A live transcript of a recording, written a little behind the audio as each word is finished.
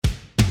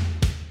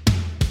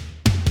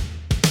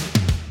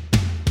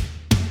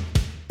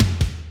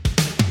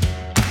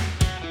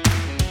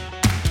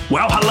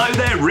Well, hello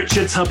there,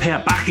 Richard Tubb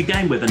here, back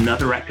again with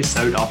another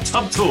episode of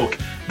TubbTalk,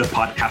 the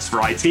podcast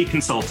for IT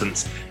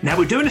consultants. Now,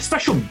 we're doing a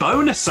special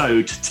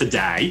bonusode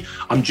today.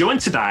 I'm joined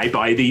today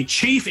by the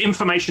Chief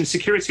Information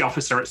Security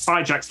Officer at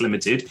Cyjax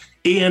Limited,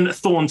 Ian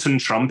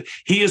Thornton-Trump.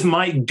 He is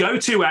my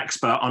go-to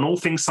expert on all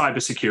things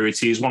cybersecurity.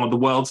 He's one of the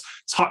world's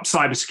top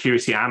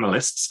cybersecurity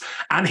analysts,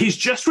 and he's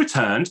just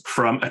returned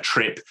from a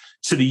trip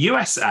to the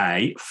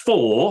USA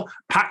for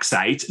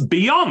Pax8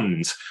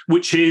 Beyond,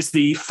 which is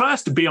the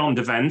first Beyond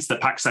event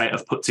that Pax8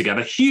 have put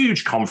together,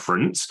 huge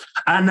conference.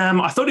 And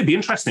I thought it'd be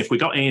interesting if we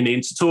got Ian in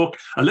to talk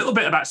a little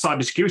bit about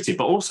cybersecurity,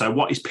 but also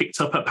what he's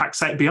picked up at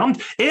Pax8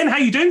 Beyond. Ian, how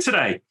are you doing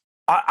today?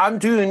 I'm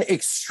doing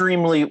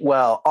extremely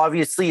well.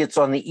 Obviously, it's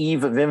on the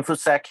eve of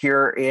InfoSec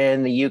here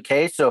in the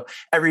UK, so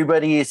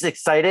everybody is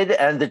excited,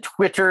 and the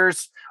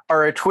Twitters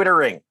are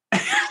a-twittering.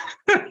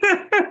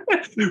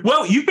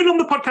 Well, you've been on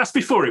the podcast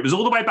before. It was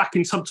all the way back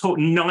in TubbTalk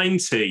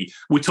 90.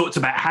 We talked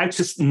about how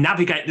to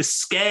navigate the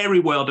scary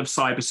world of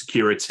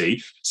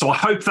cybersecurity. So I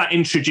hope that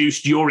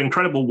introduced your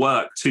incredible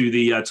work to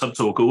the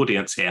TubbTalk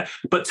audience here.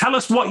 But tell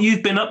us what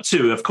you've been up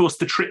to. Of course,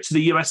 the trip to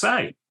the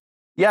USA.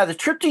 Yeah, the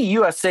trip to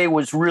USA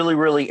was really,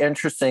 really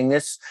interesting.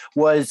 This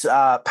was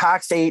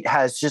Pax8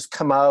 has just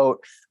come out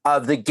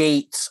of the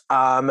gates,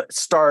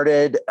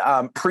 started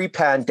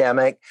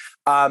pre-pandemic.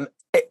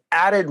 It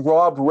added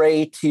Rob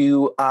Ray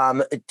to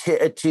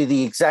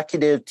the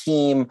executive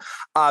team.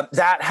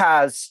 That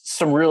has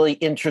some really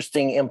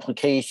interesting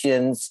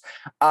implications.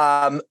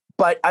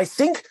 But I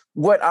think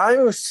what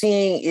I'm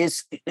seeing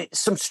is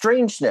some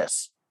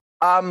strangeness.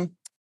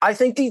 I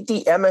think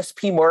the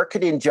MSP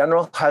market in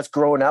general has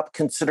grown up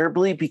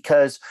considerably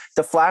because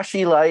the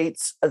flashy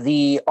lights,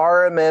 the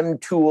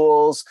RMM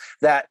tools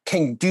that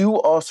can do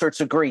all sorts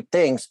of great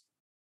things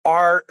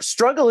are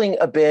struggling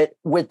a bit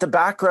with the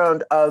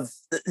background of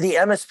the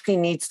MSP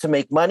needs to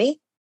make money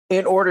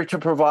in order to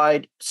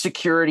provide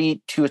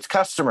security to its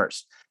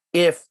customers.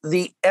 If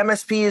the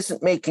MSP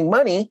isn't making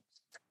money,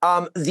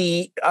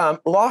 the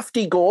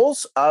lofty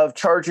goals of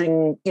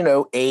charging,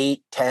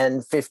 $8,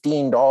 $10,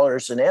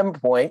 $15 an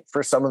endpoint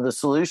for some of the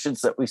solutions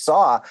that we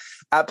saw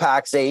at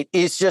Pax8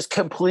 is just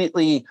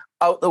completely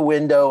out the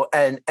window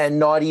and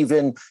not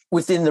even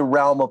within the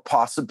realm of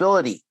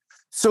possibility.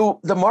 So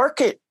the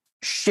market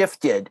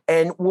shifted.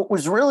 And what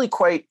was really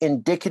quite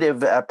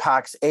indicative at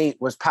Pax8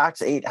 was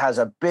Pax8 has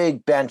a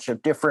big bench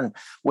of different,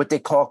 what they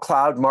call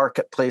cloud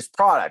marketplace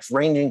products,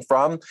 ranging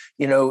from,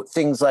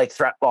 things like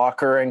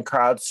ThreatLocker and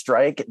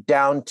CrowdStrike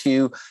down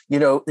to,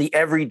 the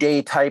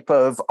everyday type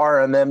of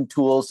RMM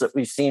tools that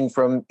we've seen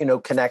from,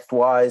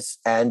 ConnectWise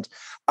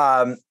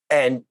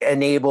and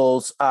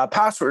enables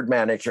Password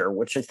Manager,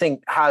 which I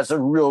think has a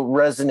real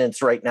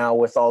resonance right now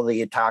with all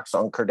the attacks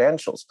on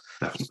credentials.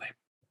 Definitely.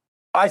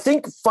 I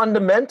think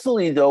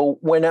fundamentally, though,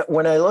 when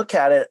I look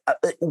at it,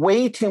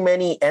 way too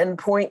many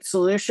endpoint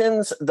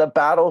solutions. The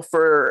battle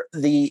for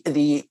the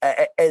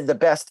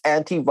best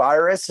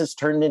antivirus has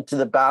turned into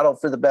the battle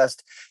for the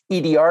best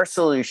EDR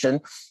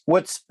solution.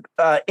 What's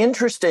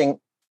interesting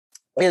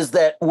is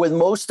that with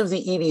most of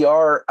the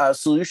EDR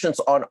solutions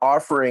on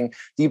offering,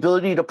 the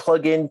ability to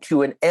plug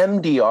into an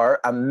MDR,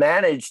 a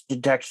managed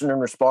detection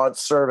and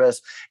response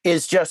service,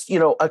 is just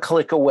a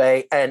click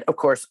away, and of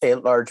course a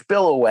large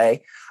bill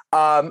away.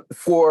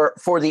 For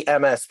the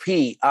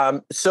MSP.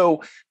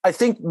 So I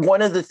think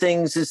one of the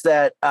things is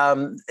that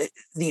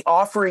the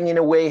offering in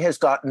a way has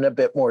gotten a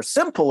bit more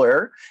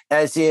simpler,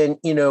 as in,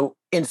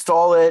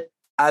 install it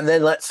and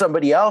then let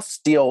somebody else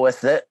deal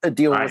with it,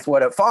 with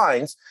what it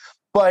finds.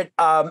 But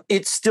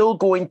it's still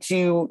going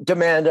to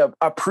demand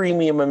a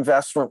premium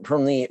investment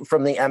from the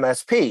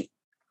MSP.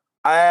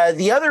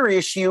 The other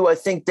issue I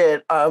think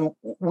that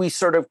we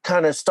sort of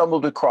kind of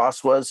stumbled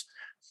across was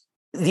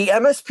the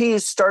MSP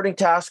is starting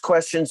to ask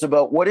questions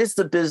about what is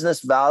the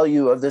business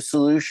value of the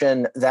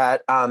solution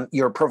that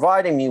you're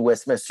providing me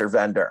with, Mr.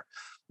 Vendor.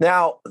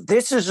 Now,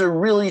 this is a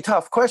really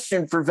tough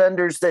question for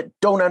vendors that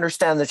don't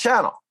understand the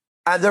channel.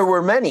 And there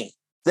were many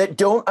that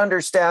don't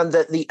understand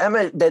that the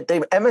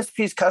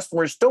MSP's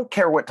customers don't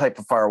care what type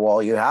of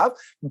firewall you have,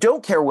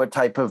 don't care what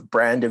type of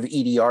brand of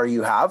EDR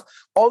you have.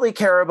 All they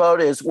care about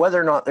is whether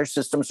or not their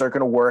systems are going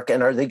to work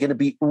and are they going to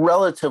be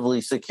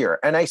relatively secure.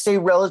 And I say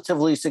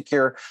relatively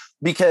secure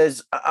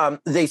because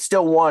they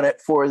still want it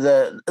for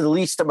the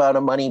least amount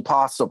of money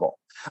possible.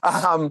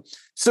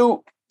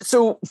 So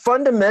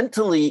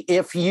fundamentally,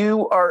 if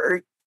you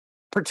are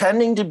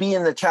pretending to be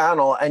in the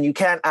channel and you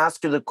can't ask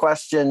the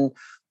question,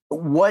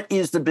 what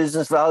is the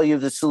business value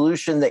of the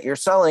solution that you're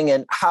selling,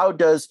 and how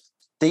does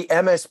the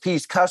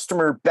MSP's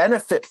customer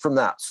benefit from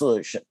that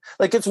solution?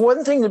 Like, it's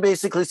one thing to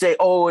basically say,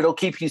 oh, it'll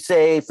keep you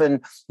safe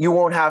and you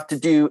won't have to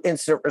do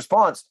incident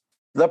response.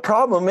 The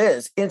problem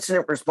is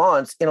incident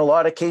response, in a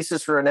lot of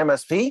cases for an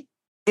MSP,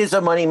 is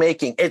a money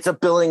making. It's a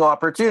billing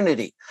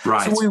opportunity.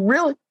 Right.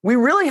 So we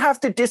really have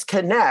to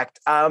disconnect,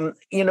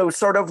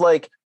 sort of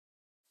like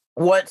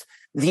what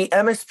the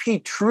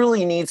MSP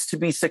truly needs to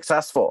be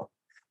successful.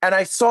 And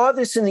I saw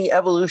this in the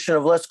evolution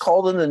of, let's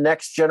call them the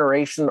next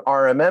generation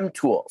RMM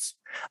tools,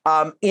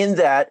 in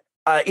that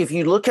if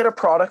you look at a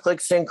product like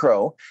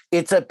Synchro,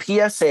 it's a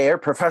PSA or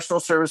professional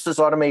services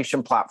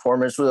automation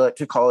platform, as we like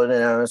to call it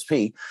in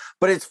MSP,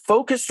 but it's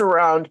focused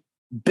around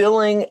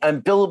billing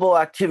and billable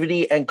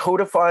activity and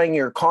codifying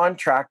your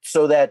contract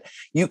so that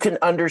you can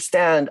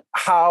understand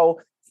how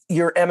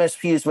your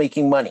MSP is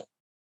making money.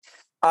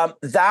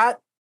 That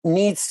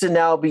needs to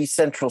now be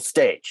central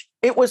stage.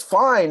 It was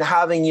fine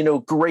having,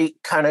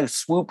 great kind of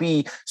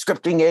swoopy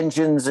scripting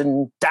engines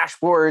and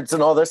dashboards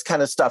and all this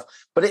kind of stuff.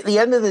 But at the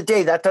end of the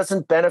day, that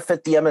doesn't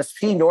benefit the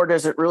MSP, nor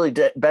does it really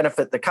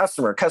benefit the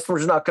customer.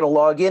 Customer's not going to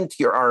log into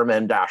your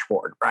RMN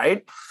dashboard,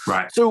 right?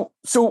 Right.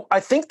 So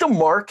I think the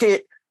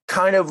market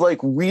kind of like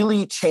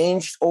really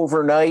changed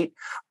overnight.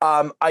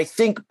 I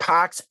think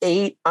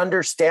Pax8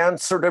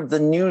 understands sort of the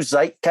new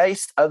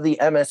zeitgeist of the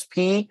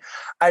MSP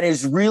and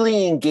is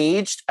really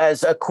engaged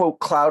as a quote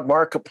cloud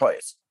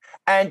marketplace.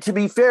 And to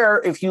be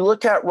fair, if you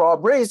look at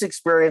Rob Ray's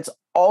experience,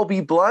 I'll be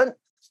blunt.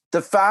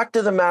 The fact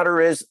of the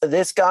matter is,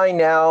 this guy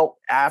now,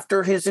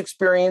 after his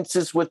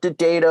experiences with the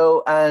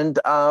Dado and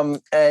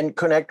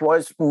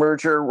ConnectWise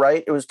merger,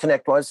 right? It was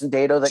ConnectWise and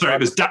Dado. Sorry,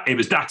 it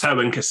was Datto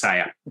and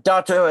Kaseya.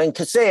 Datto and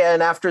Kaseya,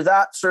 and after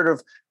that sort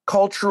of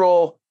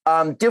cultural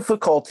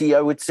difficulty, I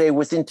would say,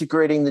 with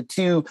integrating the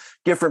two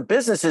different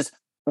businesses,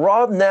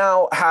 Rob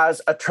now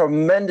has a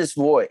tremendous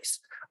voice.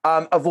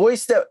 A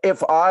voice that,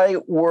 if I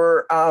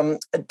were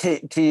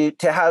to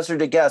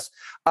hazard a guess,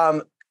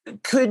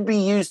 could be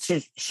used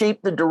to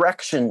shape the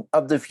direction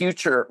of the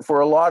future for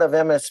a lot of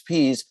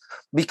MSPs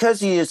because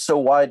he is so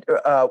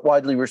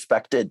widely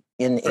respected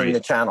in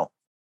the channel.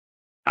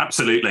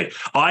 Absolutely.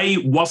 I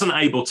wasn't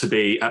able to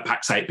be at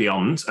Pax8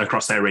 Beyond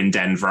across there in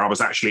Denver. I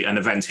was actually at an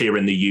event here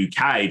in the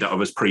UK that I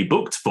was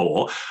pre-booked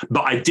for,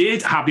 but I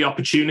did have the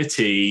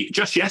opportunity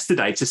just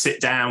yesterday to sit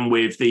down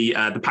with the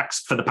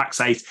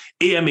Pax8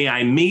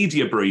 EMEA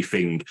media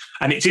briefing.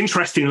 And it's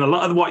interesting, a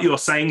lot of what you're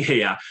saying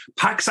here,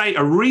 Pax8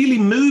 are really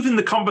moving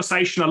the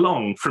conversation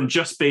along from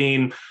just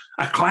being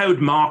a cloud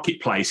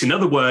marketplace. In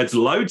other words,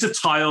 loads of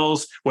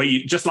tiles where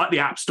you, just like the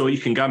App Store, you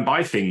can go and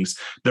buy things.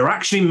 They're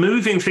actually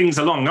moving things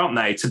along, aren't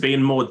they, to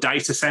being more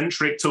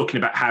data-centric, talking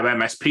about how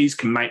MSPs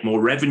can make more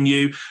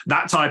revenue,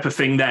 that type of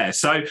thing there.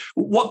 So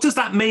what does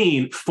that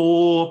mean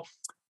for,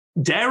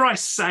 dare I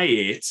say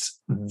it,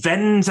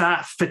 vendor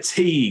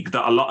fatigue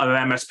that a lot of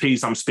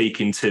MSPs I'm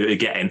speaking to are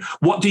getting?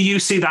 What do you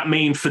see that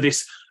mean for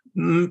this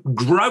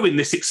growing,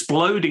 this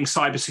exploding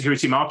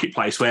cybersecurity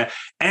marketplace where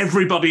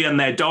everybody and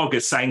their dog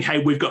is saying, hey,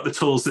 we've got the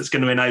tools that's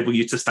going to enable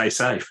you to stay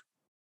safe?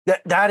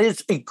 That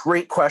is a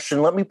great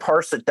question. Let me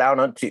parse it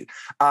down onto.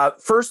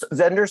 First,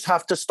 vendors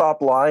have to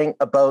stop lying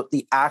about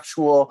the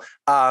actual,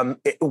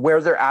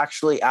 where they're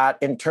actually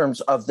at in terms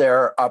of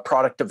their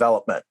product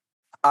development.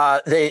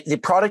 The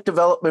product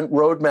development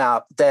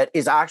roadmap that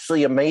is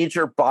actually a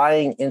major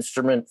buying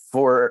instrument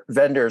for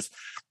vendors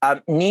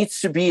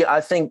needs to be,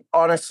 I think,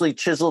 honestly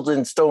chiseled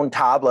in stone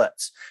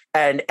tablets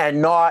and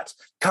not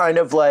kind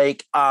of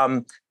like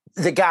the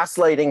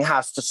gaslighting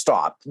has to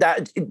stop.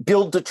 That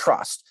build the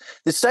trust.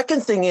 The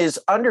second thing is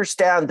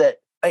understand that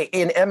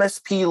in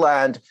MSP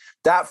land,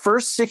 that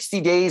first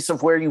 60 days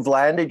of where you've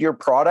landed your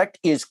product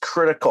is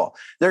critical.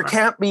 There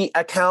can't be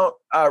account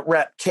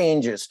rep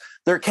changes.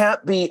 There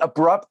can't be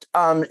abrupt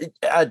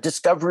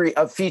discovery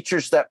of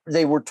features that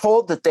they were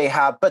told that they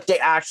have, but they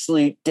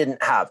actually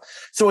didn't have.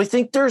 So I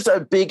think there's a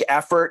big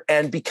effort.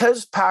 And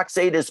because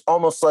Pax8 is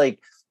almost like,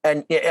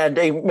 and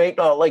they may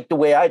not like the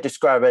way I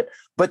describe it,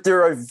 but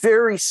they're a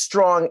very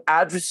strong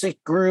advocacy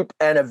group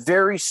and a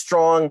very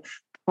strong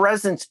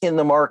presence in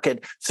the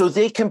market, so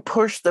they can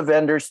push the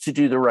vendors to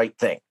do the right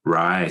thing.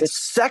 Right. The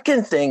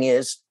second thing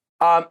is,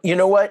 you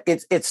know what?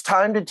 It's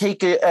time to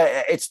take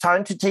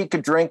a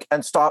drink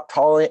and stop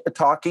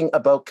talking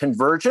about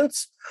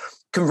convergence.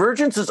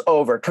 Convergence is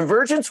over.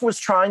 Convergence was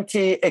trying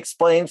to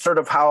explain sort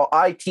of how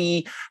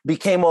IT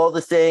became all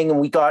the thing, and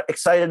we got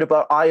excited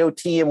about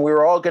IoT, and we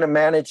were all going to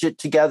manage it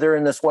together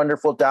in this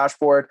wonderful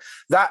dashboard.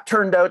 That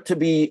turned out to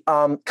be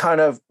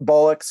kind of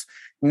bollocks.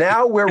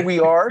 Now where we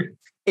are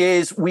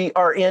is we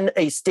are in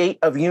a state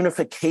of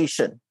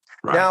unification.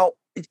 Right. Now,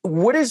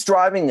 what is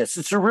driving this?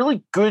 It's a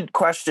really good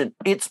question.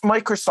 It's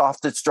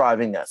Microsoft that's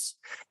driving this.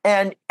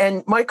 And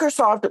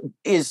Microsoft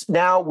is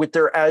now with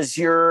their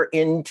Azure,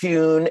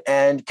 Intune,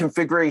 and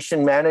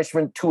configuration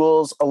management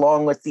tools,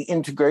 along with the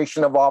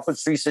integration of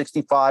Office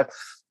 365,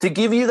 to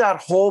give you that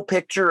whole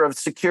picture of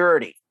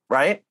security,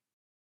 right?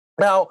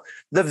 Now,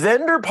 the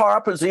vendor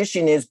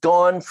proposition is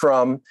gone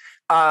from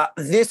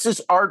this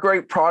is our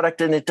great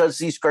product and it does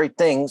these great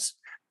things,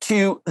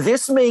 to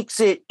this makes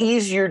it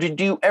easier to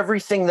do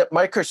everything that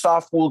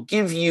Microsoft will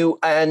give you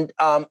and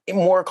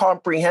more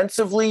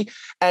comprehensively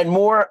and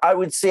more, I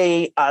would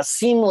say,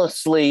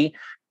 seamlessly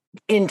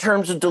in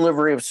terms of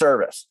delivery of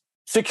service,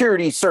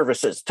 security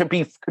services, to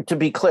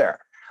be clear.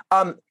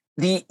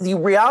 The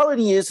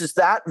reality is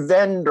that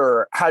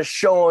vendor has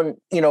shown,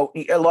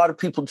 a lot of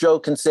people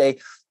joke and say,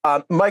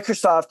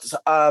 Microsoft's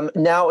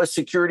now a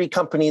security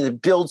company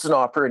that builds an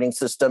operating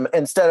system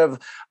instead of,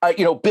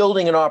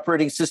 building an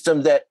operating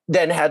system that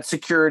then had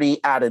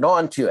security added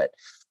on to it.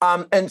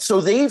 And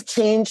so they've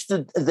changed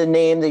the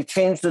name, they've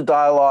changed the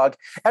dialogue.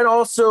 And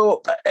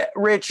also,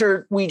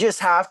 Richard, we just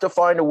have to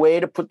find a way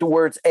to put the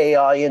words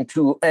AI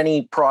into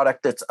any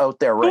product that's out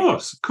there right now.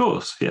 Of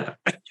course, yeah.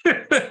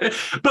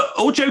 But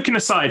all joking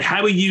aside,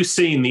 how are you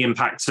seeing the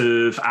impact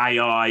of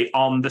AI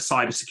on the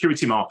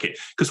cybersecurity market?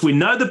 Because we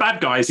know the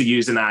bad guys are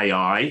using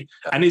AI,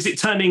 and is it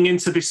turning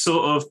into this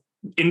sort of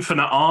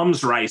infinite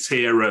arms race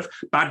here of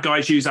bad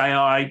guys use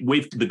AI,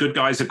 the good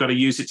guys have got to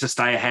use it to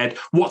stay ahead?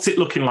 What's it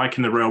looking like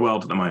in the real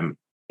world at the moment?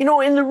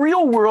 In the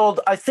real world,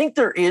 I think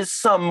there is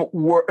some,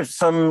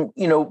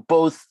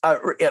 both,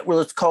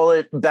 let's call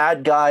it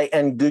bad guy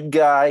and good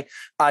guy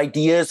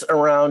ideas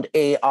around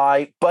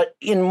AI. But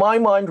in my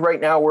mind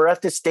right now, we're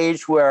at the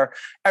stage where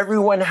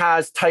everyone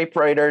has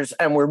typewriters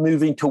and we're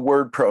moving to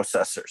word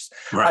processors.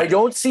 Right. I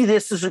don't see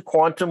this as a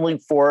quantum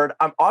leap forward.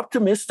 I'm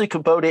optimistic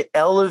about it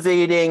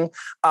elevating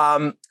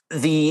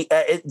the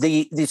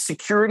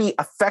security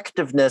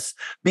effectiveness,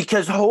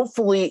 because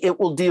hopefully it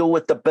will deal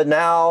with the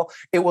banal,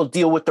 it will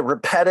deal with the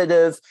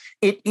repetitive.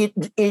 It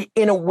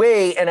in a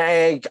way, and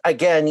I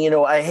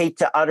hate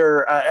to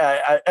utter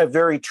a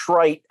very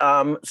trite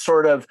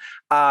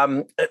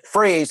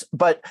phrase,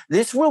 but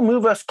this will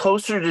move us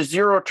closer to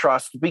zero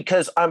trust,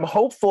 because I'm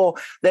hopeful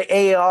that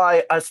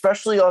AI,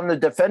 especially on the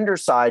defender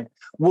side,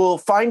 will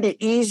find it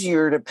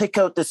easier to pick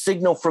out the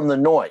signal from the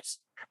noise.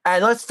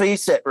 And let's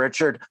face it,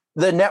 Richard,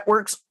 the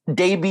networks,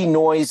 they be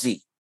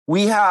noisy.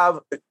 We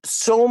have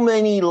so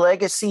many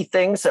legacy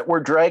things that we're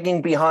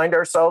dragging behind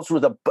ourselves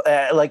with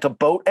like a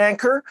boat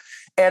anchor.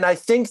 And I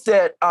think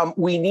that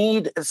we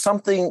need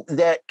something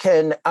that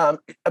can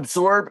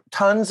absorb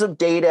tons of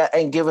data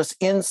and give us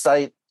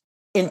insight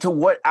into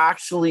what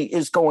actually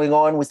is going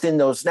on within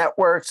those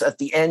networks at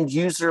the end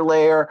user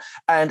layer,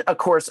 and of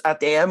course at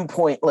the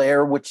endpoint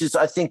layer, which is,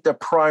 I think, the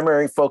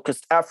primary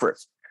focused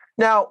efforts.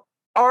 Now,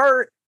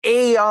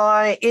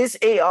 is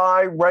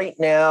AI right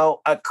now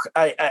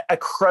a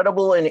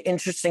credible and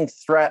interesting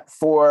threat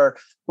for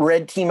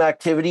red team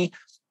activity?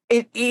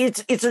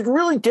 It's a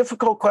really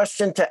difficult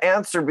question to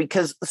answer,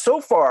 because so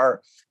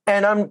far,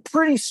 and I'm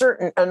pretty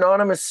certain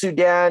Anonymous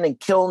Sudan and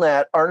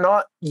Killnet are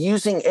not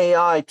using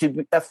AI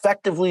to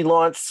effectively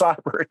launch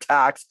cyber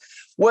attacks.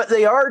 What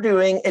they are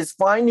doing is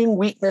finding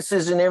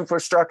weaknesses in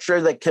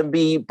infrastructure that can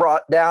be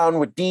brought down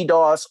with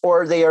DDoS,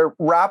 or they are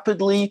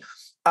rapidly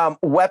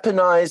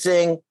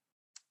weaponizing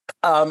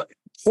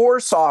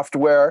for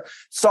software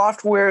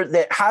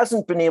that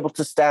hasn't been able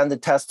to stand the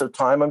test of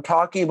time. I'm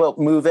talking about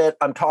MoveIt.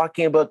 I'm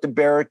talking about the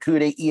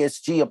Barracuda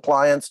ESG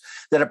appliance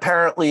that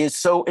apparently is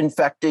so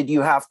infected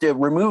you have to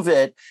remove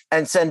it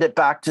and send it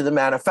back to the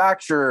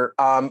manufacturer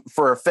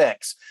for a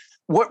fix.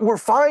 What we're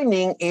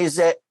finding is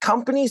that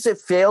companies that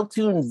fail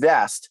to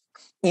invest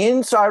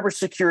in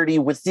cybersecurity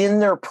within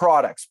their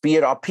products, be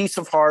it a piece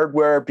of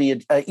hardware, be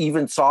it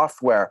even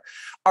software,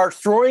 are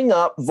throwing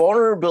up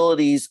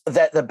vulnerabilities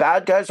that the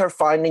bad guys are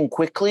finding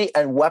quickly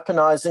and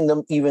weaponizing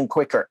them even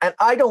quicker. And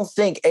I don't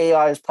think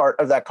AI is part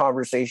of that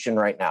conversation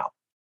right now.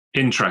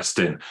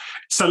 Interesting.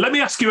 So let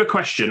me ask you a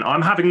question.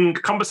 I'm having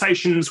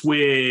conversations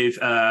with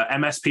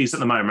MSPs at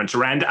the moment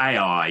around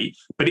AI,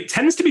 but it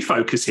tends to be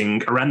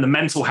focusing around the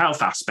mental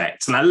health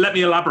aspects. Now, let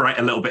me elaborate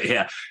a little bit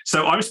here.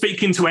 So I'm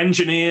speaking to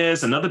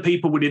engineers and other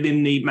people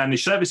within the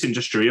managed service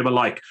industry who are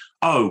like,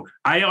 oh,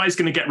 AI is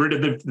going to get rid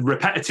of the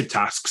repetitive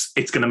tasks.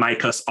 It's going to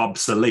make us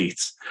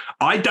obsolete.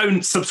 I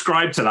don't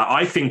subscribe to that.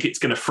 I think it's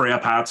going to free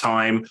up our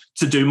time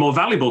to do more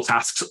valuable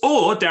tasks,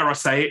 or dare I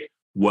say it,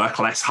 work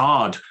less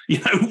hard. We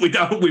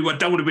don't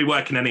want to be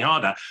working any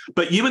harder.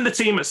 But you and the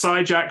team at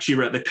Cyjax,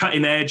 you're at the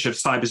cutting edge of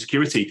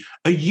cybersecurity.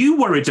 Are you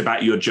worried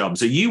about your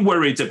jobs? Are you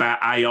worried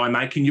about AI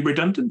making you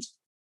redundant?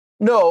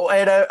 No,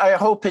 and I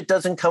hope it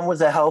doesn't come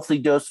with a healthy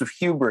dose of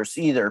hubris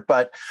either.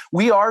 But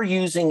we are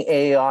using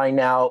AI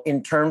now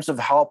in terms of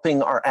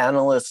helping our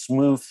analysts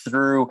move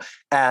through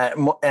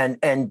and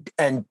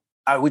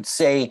I would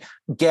say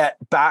get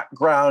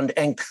background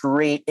and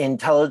create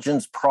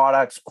intelligence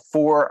products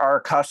for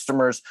our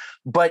customers,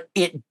 but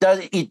it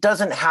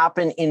doesn't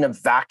happen in a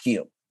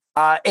vacuum.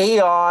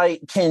 AI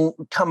can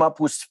come up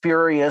with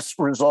spurious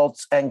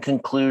results and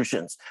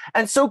conclusions,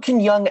 and so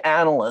can young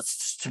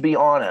analysts, to be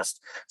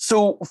honest.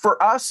 So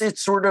for us,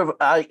 it's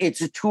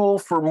it's a tool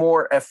for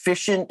more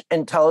efficient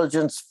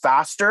intelligence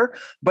faster,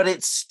 but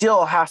it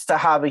still has to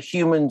have a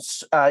human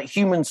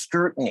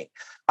scrutiny.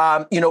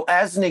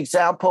 As an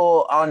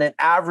example, on an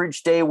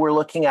average day, we're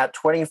looking at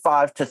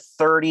 25 to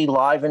 30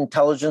 live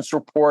intelligence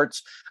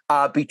reports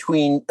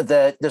between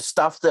the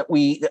stuff that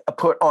we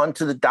put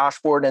onto the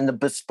dashboard and the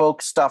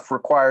bespoke stuff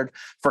required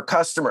for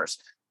customers.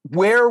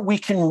 Where we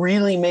can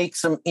really make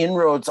some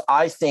inroads,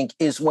 I think,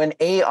 is when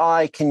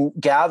AI can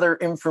gather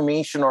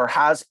information or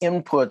has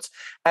inputs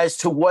as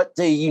to what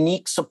the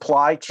unique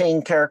supply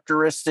chain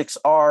characteristics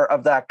are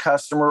of that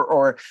customer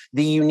or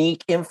the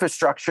unique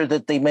infrastructure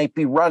that they might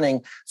be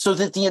running, so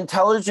that the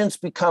intelligence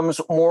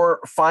becomes more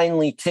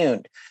finely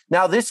tuned.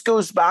 Now, this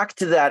goes back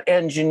to that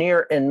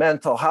engineer in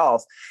mental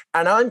health.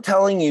 And I'm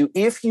telling you,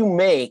 if you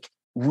make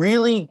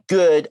really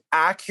good,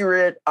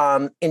 accurate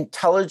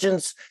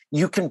intelligence,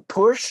 you can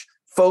push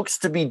folks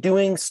to be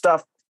doing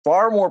stuff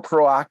far more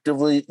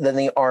proactively than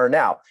they are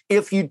now.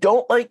 If you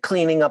don't like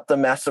cleaning up the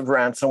mess of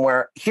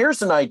ransomware,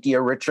 here's an idea,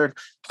 Richard.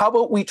 How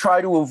about we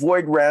try to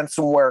avoid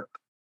ransomware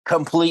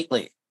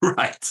completely?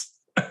 Right.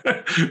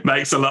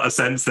 Makes a lot of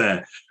sense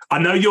there. I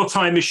know your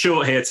time is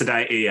short here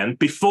today, Ian.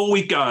 Before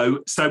we go,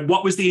 so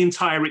what was the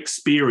entire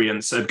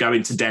experience of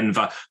going to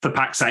Denver for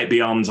Pax8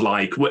 Beyond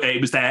like? It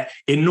was their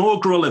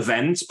inaugural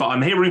event, but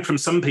I'm hearing from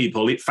some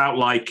people it felt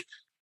like,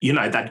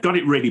 they'd got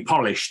it really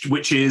polished,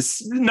 which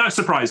is no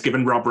surprise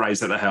given Rob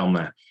Ray's at the helm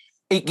there.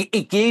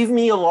 It gave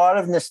me a lot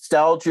of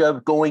nostalgia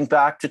of going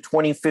back to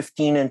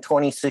 2015 and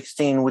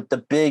 2016 with the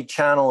big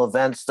channel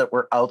events that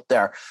were out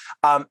there.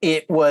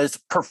 It was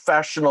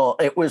professional.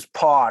 It was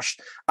posh.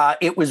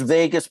 It was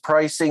Vegas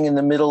pricing in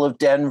the middle of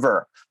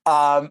Denver.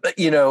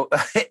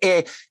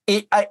 It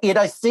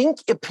I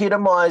think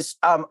epitomized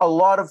a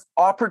lot of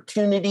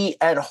opportunity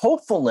and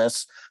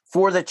hopefulness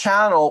for the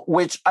channel,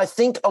 which I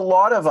think a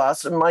lot of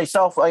us, and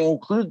myself, I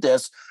include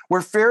this,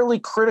 were fairly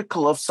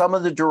critical of some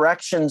of the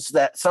directions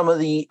that some of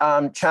the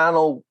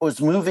channel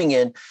was moving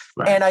in.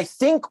 Right. And I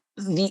think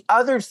the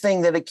other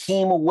thing that it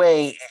came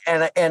away,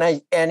 and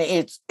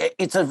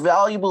it's a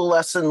valuable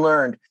lesson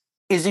learned,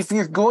 is if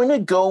you're going to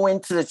go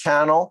into the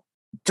channel,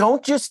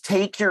 don't just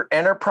take your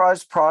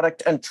enterprise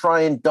product and try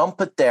and dump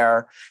it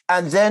there.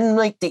 And then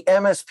like the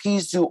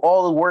MSPs do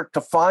all the work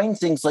to find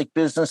things like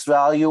business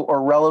value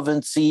or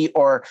relevancy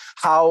or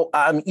how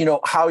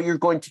you're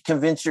going to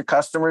convince your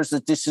customers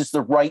that this is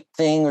the right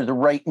thing or the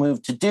right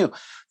move to do.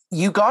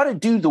 You got to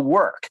do the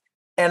work.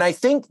 And I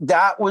think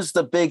that was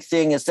the big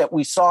thing, is that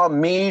we saw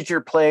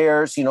major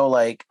players,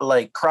 like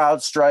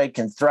CrowdStrike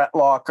and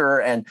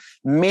ThreatLocker and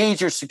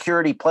major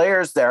security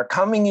players there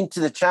coming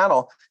into the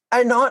channel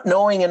and not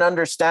knowing and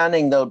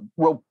understanding the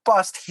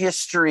robust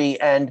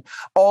history and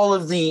all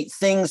of the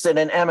things that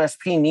an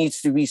MSP needs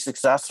to be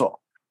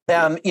successful.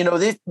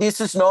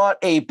 This is not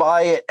a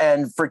buy it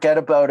and forget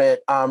about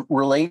it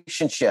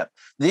relationship.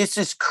 This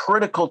is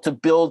critical to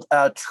build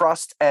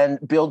trust and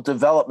build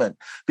development,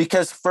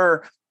 because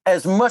for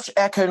as much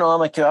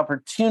economic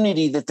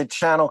opportunity that the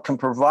channel can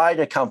provide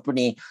a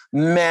company,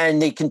 man,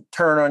 they can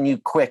turn on you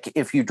quick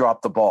if you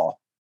drop the ball.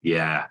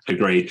 Yeah,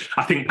 agreed.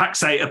 I think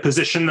Pax8 have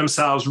positioned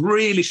themselves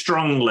really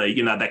strongly,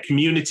 they're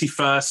community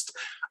first.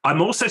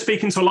 I'm also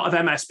speaking to a lot of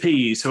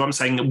MSPs who I'm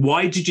saying,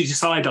 why did you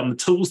decide on the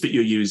tools that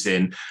you're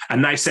using?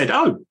 And they said,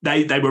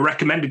 they were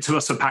recommended to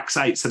us for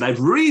Pax8. So they've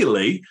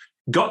really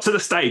got to the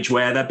stage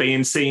where they're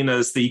being seen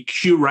as the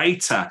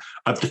curator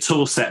of the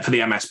tool set for the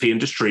MSP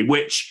industry,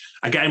 which,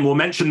 again, we'll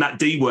mention that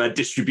D word,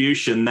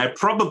 distribution. They're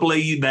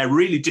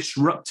really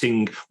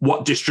disrupting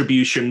what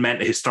distribution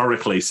meant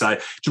historically. So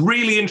it's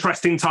really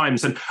interesting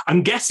times. And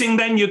I'm guessing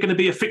then you're going to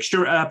be a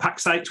fixture at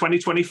Pax8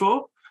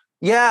 2024?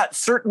 Yeah,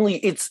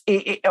 certainly.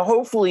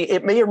 Hopefully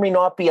it may or may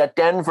not be at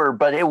Denver,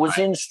 but it was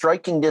in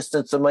striking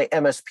distance of my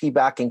MSP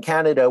back in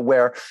Canada,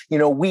 where,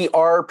 we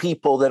are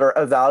people that are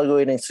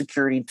evaluating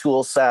security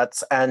tool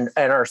sets and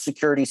our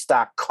security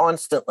stack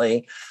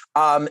constantly.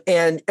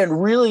 And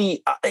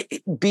really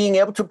being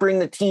able to bring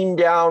the team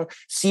down,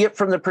 see it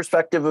from the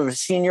perspective of a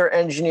senior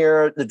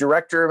engineer, the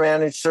director of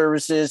managed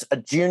services, a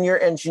junior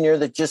engineer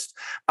that just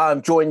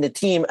joined the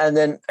team, and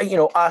then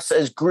us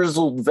as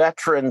grizzled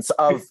veterans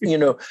of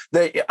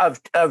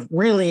of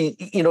really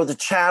the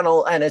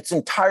channel and its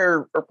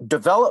entire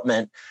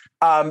development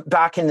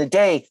back in the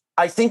day.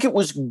 I think it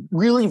was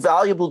really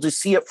valuable to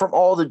see it from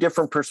all the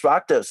different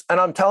perspectives. And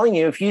I'm telling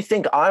you, if you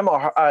think I'm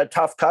a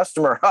tough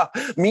customer,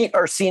 meet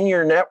our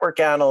senior network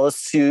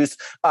analyst who's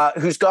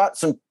got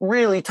some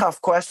really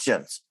tough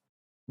questions.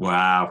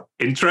 Wow.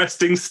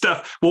 Interesting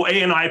stuff. Well,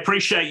 Ian, I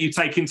appreciate you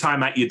taking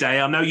time out your day.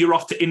 I know you're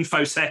off to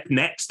InfoSec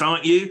next,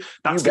 aren't you?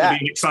 That's going to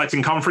be an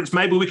exciting conference.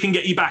 Maybe we can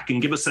get you back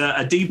and give us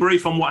a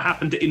debrief on what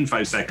happened at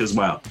InfoSec as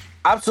well.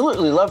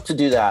 Absolutely. Love to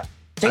do that.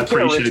 Take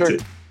care,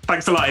 Richard.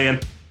 Thanks a lot, Ian.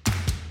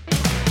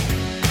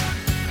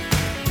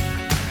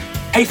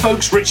 Hey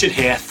folks, Richard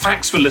here.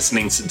 Thanks for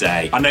listening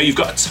today. I know you've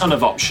got a ton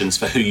of options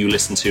for who you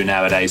listen to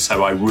nowadays,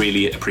 so I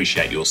really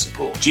appreciate your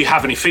support. Do you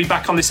have any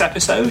feedback on this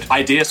episode?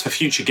 Ideas for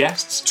future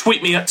guests?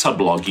 Tweet me at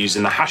Tubblog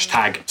using the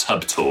hashtag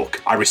TubbTalk.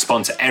 I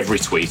respond to every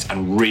tweet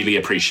and really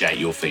appreciate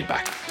your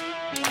feedback.